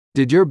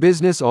Did your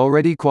business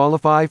already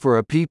qualify for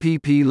a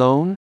PPP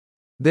loan?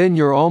 Then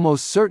you're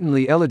almost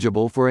certainly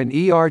eligible for an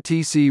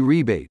ERTC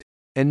rebate.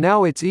 And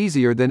now it's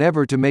easier than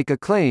ever to make a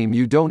claim.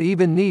 You don't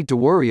even need to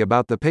worry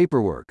about the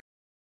paperwork.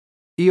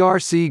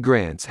 ERC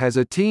Grants has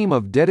a team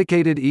of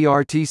dedicated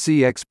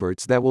ERTC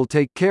experts that will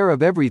take care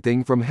of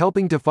everything from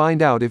helping to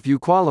find out if you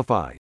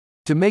qualify,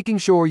 to making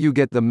sure you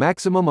get the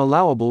maximum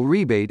allowable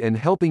rebate and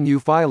helping you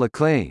file a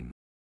claim.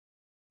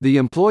 The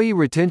Employee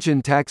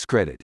Retention Tax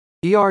Credit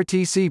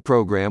 (ERTC)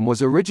 program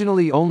was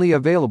originally only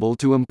available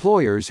to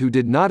employers who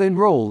did not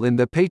enroll in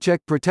the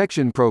Paycheck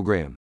Protection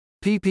Program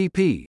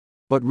 (PPP),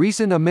 but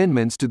recent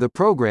amendments to the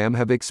program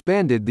have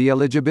expanded the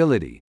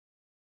eligibility.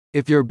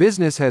 If your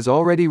business has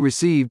already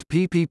received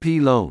PPP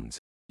loans,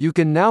 you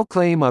can now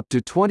claim up to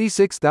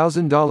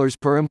 $26,000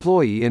 per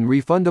employee in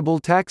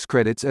refundable tax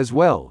credits as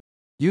well,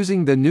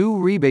 using the new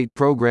rebate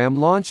program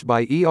launched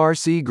by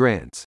ERC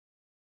Grants.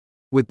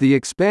 With the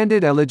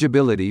expanded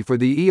eligibility for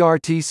the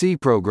ERTC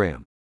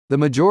program, the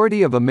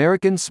majority of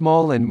American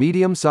small and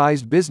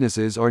medium-sized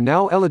businesses are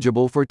now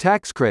eligible for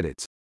tax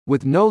credits,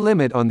 with no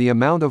limit on the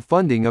amount of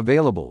funding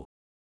available.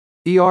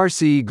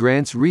 ERC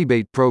Grants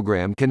Rebate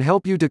Program can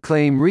help you to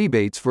claim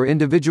rebates for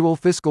individual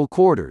fiscal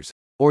quarters,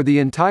 or the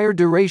entire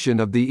duration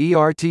of the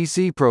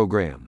ERTC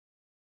program.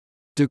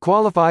 To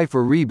qualify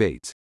for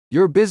rebates,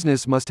 your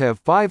business must have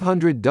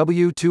 500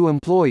 W-2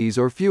 employees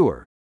or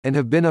fewer, and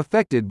have been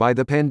affected by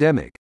the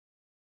pandemic.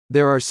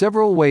 There are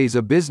several ways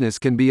a business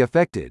can be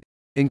affected,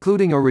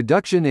 including a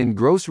reduction in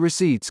gross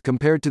receipts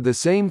compared to the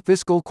same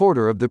fiscal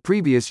quarter of the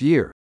previous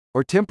year,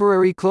 or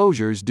temporary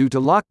closures due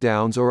to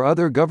lockdowns or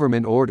other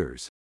government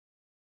orders.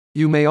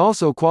 You may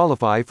also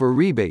qualify for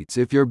rebates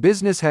if your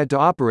business had to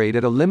operate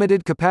at a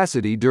limited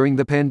capacity during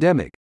the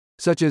pandemic,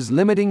 such as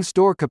limiting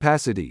store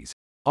capacities,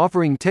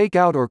 offering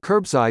takeout or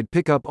curbside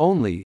pickup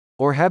only,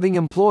 or having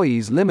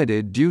employees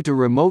limited due to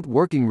remote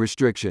working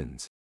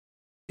restrictions.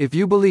 If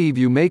you believe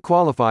you may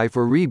qualify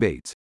for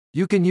rebates,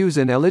 you can use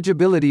an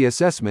eligibility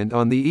assessment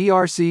on the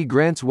ERC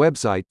Grants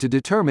website to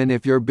determine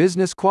if your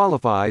business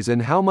qualifies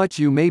and how much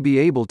you may be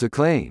able to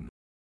claim.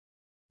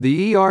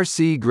 The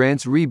ERC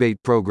Grants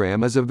Rebate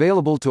Program is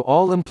available to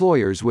all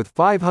employers with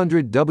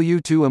 500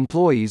 W-2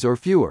 employees or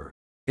fewer,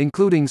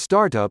 including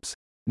startups,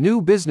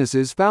 new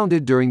businesses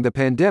founded during the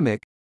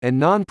pandemic, and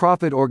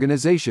non-profit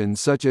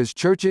organizations such as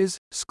churches,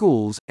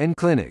 schools, and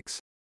clinics.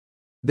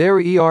 Their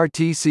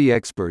ERTC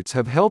experts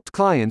have helped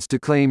clients to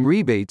claim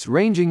rebates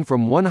ranging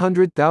from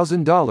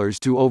 $100,000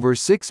 to over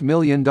 $6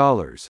 million.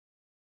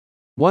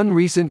 One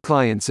recent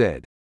client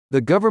said,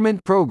 "The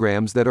government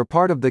programs that are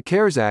part of the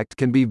CARES Act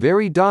can be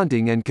very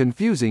daunting and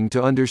confusing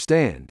to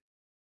understand.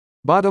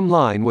 Bottom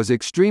line was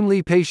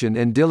extremely patient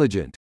and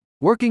diligent,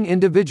 working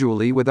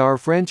individually with our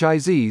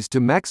franchisees to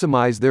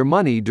maximize their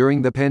money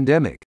during the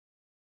pandemic.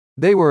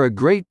 They were a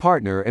great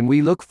partner and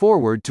we look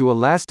forward to a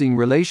lasting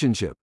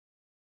relationship."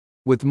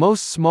 With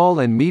most small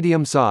and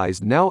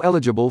medium-sized now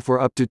eligible for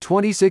up to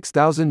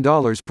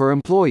 $26,000 per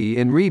employee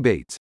in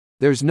rebates,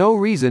 there's no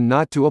reason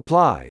not to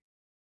apply.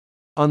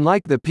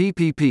 Unlike the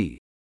PPP,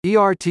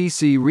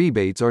 ERTC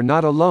rebates are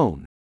not a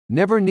loan,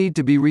 never need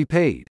to be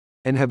repaid,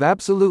 and have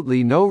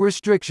absolutely no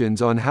restrictions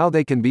on how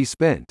they can be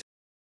spent.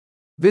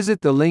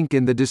 Visit the link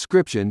in the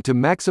description to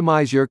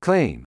maximize your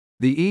claim,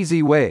 the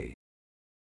easy way.